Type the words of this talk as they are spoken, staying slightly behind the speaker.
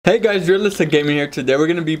Hey guys, Realistic Gaming here. Today we're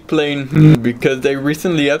gonna be playing because they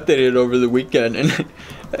recently updated over the weekend,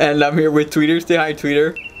 and I'm here with Tweeter. Say hi,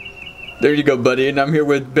 Tweeter. There you go, buddy. And I'm here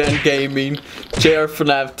with Ben Gaming, JR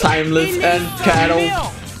FNAF, Timeless, and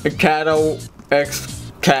Cattle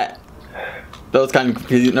X Cat. That was kind of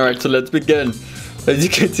confusing. All right, so let's begin. As you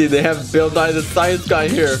can see, they have Bill Nye the Science Guy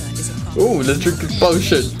here. Ooh, let's drink this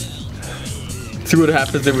potion. See what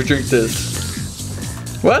happens if we drink this.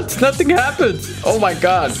 What? Nothing happens. Oh my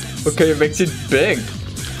god. Okay, it makes it big.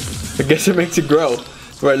 I guess it makes it grow.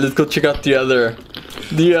 Right, let's go check out the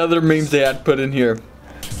other memes they had put in here.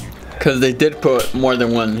 Because they did put more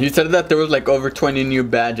than one. He said that there was like over 20 new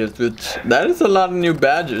badges, which that is a lot of new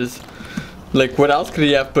badges. Like, what else could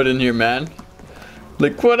he have put in here, man?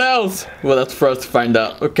 Like, what else? Well, that's for us to find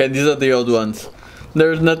out. Okay, these are the old ones.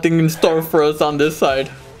 There's nothing in store for us on this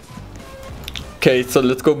side. Okay, so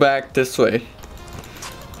let's go back this way.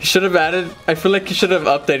 He should have added, I feel like he should have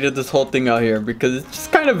updated this whole thing out here because it's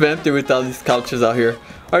just kind of empty with all these couches out here.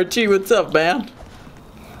 Archie, what's up, man?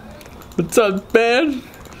 What's up, man?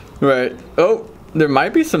 Right. Oh, there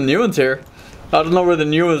might be some new ones here. I don't know where the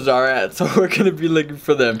new ones are at, so we're gonna be looking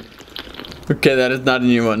for them. Okay, that is not a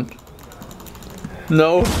new one.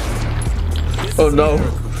 No. Oh no.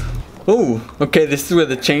 Oh, okay, this is where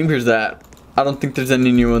the chamber's at. I don't think there's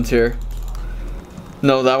any new ones here.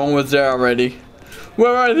 No, that one was there already.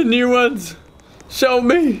 Where are the new ones? Show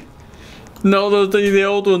me. No, those are the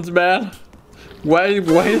old ones, man. Why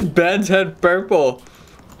is Ben's head purple?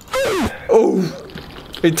 Oh,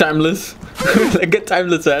 hey, Timeless. Look at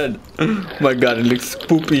Timeless head. Oh my god, it looks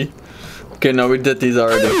poopy. Okay, no, we did these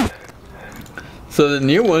already. So the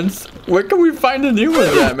new ones, where can we find the new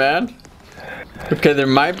ones at, man? Okay, there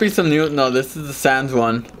might be some new. No, this is the Sands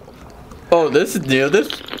one. Oh, this is new.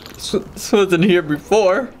 This wasn't here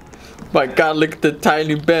before. My god, look at the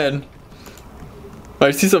tiny Ben.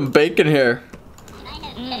 I see some bacon here.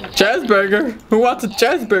 Cheeseburger? Who wants a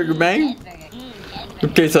cheeseburger, man?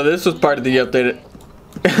 Okay, so this was part of the updated.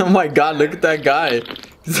 Oh my god, look at that guy.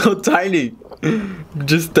 He's so tiny.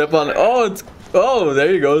 Just step on it. Oh,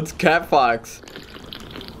 there you go. It's Cat Fox.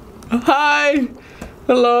 Hi.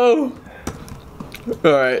 Hello.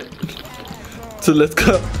 Alright. So let's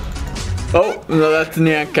go. Oh, no, that's the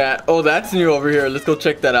Nyan Cat. Oh, that's new over here. Let's go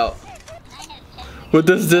check that out. What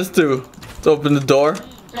does this do? Let's open the door.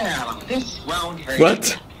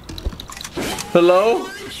 What? Hello?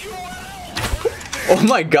 Oh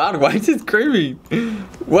my god, why is it screaming?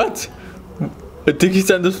 What? I think he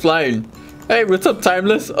sent us flying. Hey, what's up,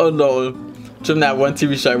 Timeless? Oh no. From that one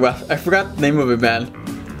TV show. Well, I forgot the name of it, man.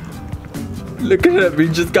 Look at him, he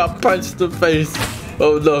just got punched in the face.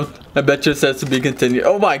 Oh no, I bet you it says to be continued.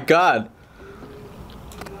 Oh my god.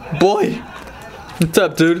 Boy. What's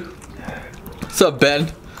up, dude? What's up, Ben?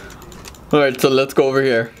 Alright, so let's go over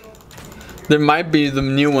here. There might be the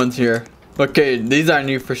new ones here. Okay, these are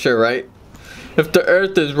new for sure, right? If the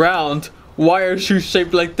earth is round, why are shoes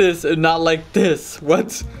shaped like this and not like this?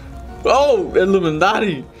 What? Oh,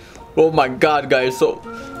 Illuminati. Oh my god, guys. So,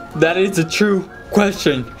 that is a true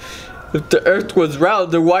question. If the earth was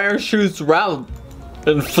round, then why are shoes round?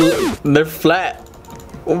 And they're flat.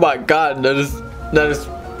 Oh my god, that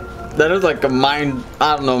is like a mind.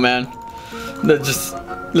 I don't know, man.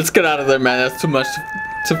 Let's get out of there, man. That's too much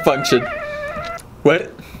to function.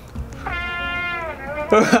 What?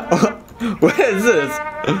 What is this?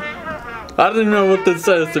 I don't even know what this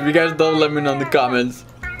says. If you guys don't, let me know in the comments.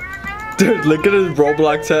 Dude, look at his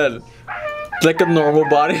Roblox head. It's like a normal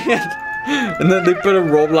body head. And then they put a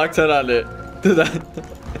Roblox head on it. Dude,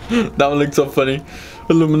 that one looks so funny.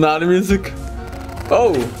 Illuminati music.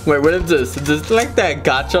 Oh, wait, what is this? Is this like that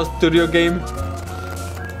gacha studio game?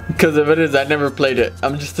 Because if it is, I never played it.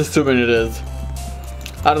 I'm just assuming it is.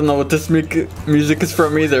 I don't know what this music is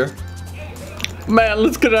from either. Man,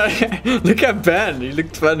 look at Ben. He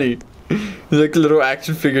looked funny. He's like a little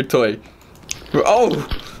action figure toy. Oh,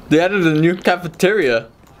 they added a new cafeteria.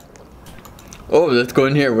 Oh, let's go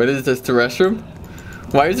in here. What is this, the restroom?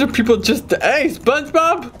 Why is there people just... Hey,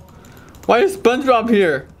 SpongeBob! Why is SpongeBob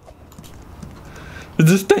here? Is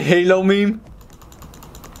this the Halo meme?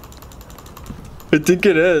 I think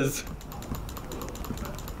it is.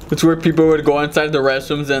 It's where people would go inside the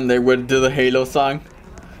restrooms and they would do the Halo song.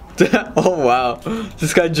 Oh wow.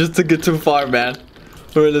 This guy just took it too far, man.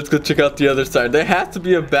 Alright, let's go check out the other side. There has to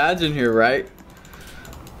be a badge in here, right?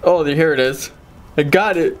 Oh, here it is. I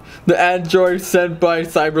got it. The Android sent by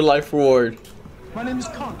CyberLife Reward. My name is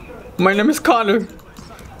Connor. My name is Connor.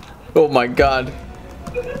 Oh my god.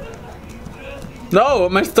 No,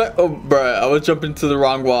 am I stuck? Oh, bruh, I was jumping to the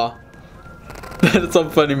wrong wall. That is so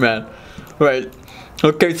funny, man. Right.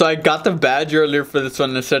 Okay, so I got the badge earlier for this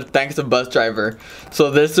one. It said thanks to bus driver. So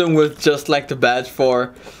this one was just like the badge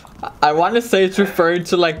for, I want to say it's referring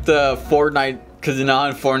to like the Fortnite, because you know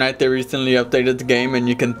in Fortnite they recently updated the game and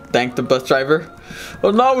you can thank the bus driver. Oh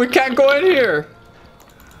no, we can't go in here.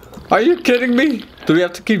 Are you kidding me? Do we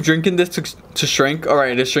have to keep drinking this to shrink?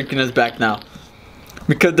 Alright, it's shrinking us back now.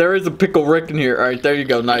 Because there is a Pickle Rick in here. Alright, there you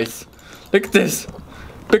go, nice. Look at this.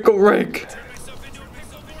 Pickle Rick.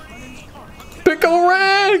 Pickle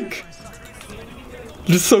Rick!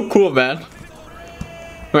 This is so cool, man.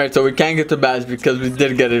 Alright, so we can't get the badge because we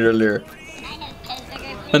did get it earlier.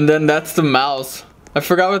 And then that's the mouse. I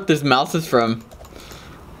forgot what this mouse is from.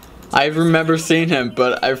 I remember seeing him,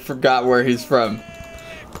 but I forgot where he's from.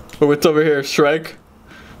 Oh, what's over here? Shrek?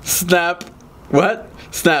 Snap? What?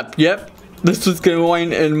 Snap, yep. This was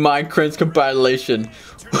going in my cringe compilation.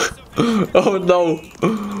 Oh no.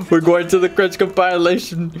 We're going to the cringe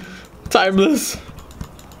compilation. Timeless.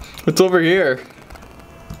 What's over here?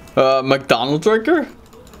 McDonald's worker?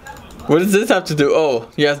 What does this have to do? Oh,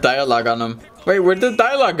 he has dialogue on him. Wait, where did the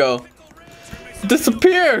dialogue go? It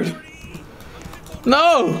disappeared.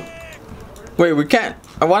 No. Wait, we can't.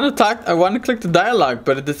 I want to talk. I want to click the dialogue,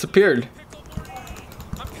 but it disappeared.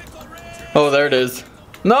 Oh, there it is.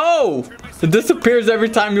 No. It disappears every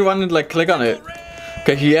time you want to like click on it.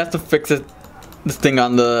 Okay, he has to fix it. This thing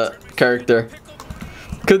on the character.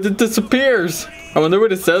 Because it disappears. I wonder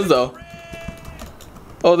what it says though.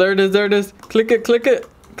 Oh, there it is, there it is. Click it, click it,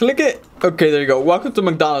 click it. Okay, there you go. Welcome to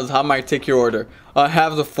McDonald's. How might I take your order? I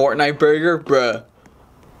have the Fortnite burger, bruh.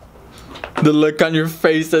 The look on your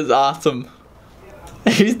face is awesome.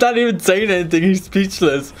 He's not even saying anything. He's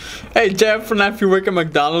speechless. Hey, Jeff, from if you work at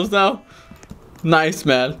McDonald's now? Nice,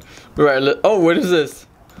 man. Right, oh, what is this?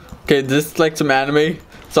 Okay, this is like some anime.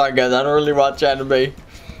 Sorry, guys, I don't really watch anime.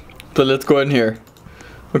 But let's go in here.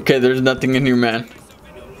 Okay, there's nothing in here, man.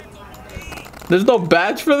 There's no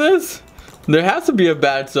badge for this? There has to be a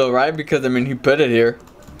badge though, right? Because, I mean, he put it here.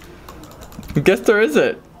 I guess there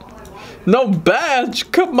isn't. No badge?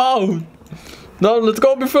 Come on. No, let's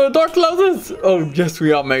go before the door closes. Oh, yes,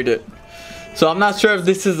 we all made it. So, I'm not sure if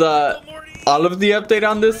this is all of the update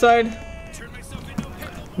on this side.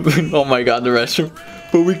 Oh my god, the restroom.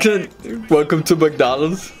 But we can. Welcome to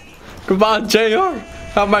McDonald's. Come on, JR.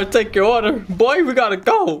 How might I take your order? Boy, we gotta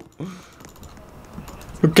go.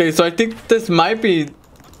 Okay, so I think this might be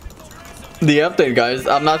the update, guys.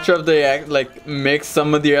 I'm not sure if they like mix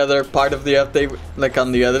some of the other part of the update like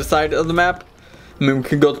on the other side of the map. I mean, we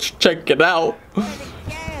can go check it out.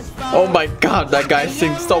 Oh my god, that guy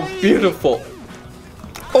sings so beautiful.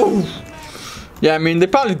 Oh, yeah, I mean, they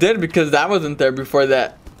probably did because that wasn't there before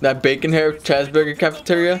that bacon hair cheeseburger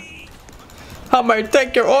cafeteria. How might I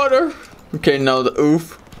take your order? Okay, no, the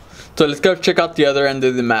oof. So let's go check out the other end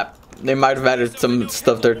of the map. They might have added some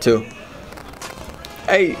stuff there too.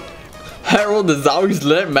 Hey, Harold is always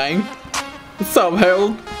lit, man. What's up,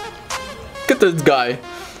 Harold? Look at this guy.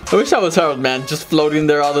 I wish I was Harold, man. Just floating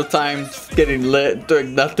there all the time, just getting lit,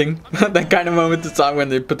 doing nothing. That kind of moment the song when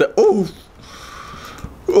they put the oof.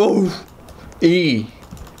 Oof. E.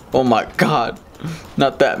 Oh my god.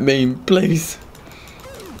 Not that meme, please.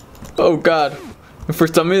 Oh god. And for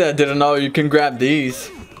somebody that didn't know, you can grab these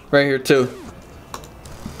right here too.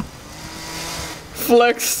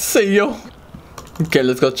 Flex seal. Okay,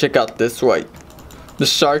 let's go check out this way. The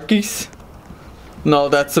Sharkies. No,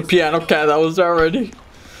 that's the piano cat that was already.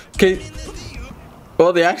 Okay.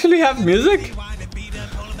 Well, they actually have music?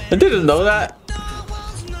 I didn't know that.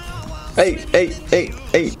 Hey, hey, hey,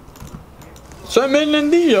 hey. Swimming in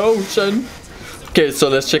the ocean. Okay, so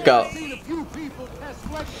let's check out.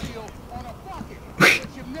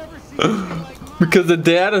 Because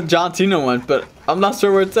they had a John Cena one, but I'm not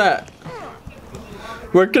sure where it's at.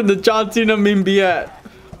 Where can the John Cena meme be at?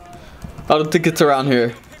 I don't think it's around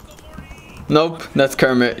here. Nope, that's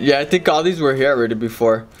Kermit. Yeah, I think all these were here already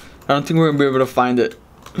before. I don't think we're gonna be able to find it.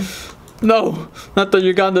 No, not the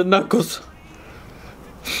Uganda Knuckles.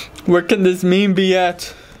 Where can this meme be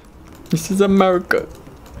at? This is America.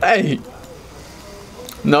 Hey.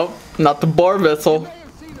 Nope, not the bar vessel.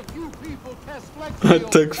 I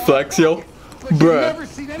took Flexio.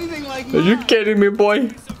 Bruh. Are you kidding me,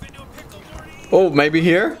 boy? Oh, maybe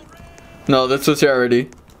here? No, this was here already.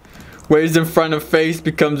 Waves in front of face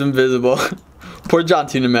becomes invisible. Poor John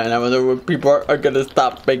Cena, man. I wonder when people are gonna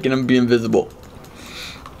stop making him be invisible.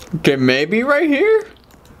 Okay, maybe right here?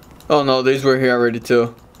 Oh no, these were here already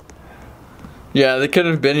too. Yeah, they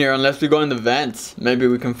couldn't have been here unless we go in the vents. Maybe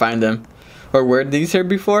we can find them. Or were these here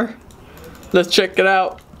before? Let's check it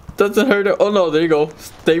out. Doesn't hurt. Oh no, there you go.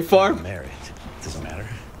 State Farm. Married. Doesn't matter.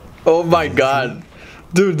 Oh my god.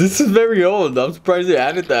 Dude, this is very old. I'm surprised they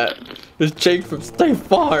added that. It's Jake from State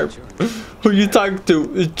Farm. Who you talking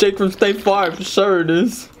to? It's Jake from State Farm. Sure it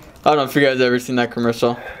is. I don't know if you guys ever seen that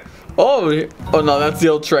commercial. Oh no, that's the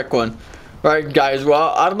old Shrek one. Alright guys,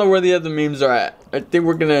 well, I don't know where the other memes are at. I think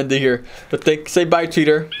we're gonna end it here. But say bye,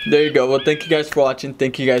 Tweeter. There you go. Well, thank you guys for watching.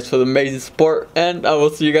 Thank you guys for the amazing support. And I will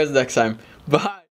see you guys next time. Bye.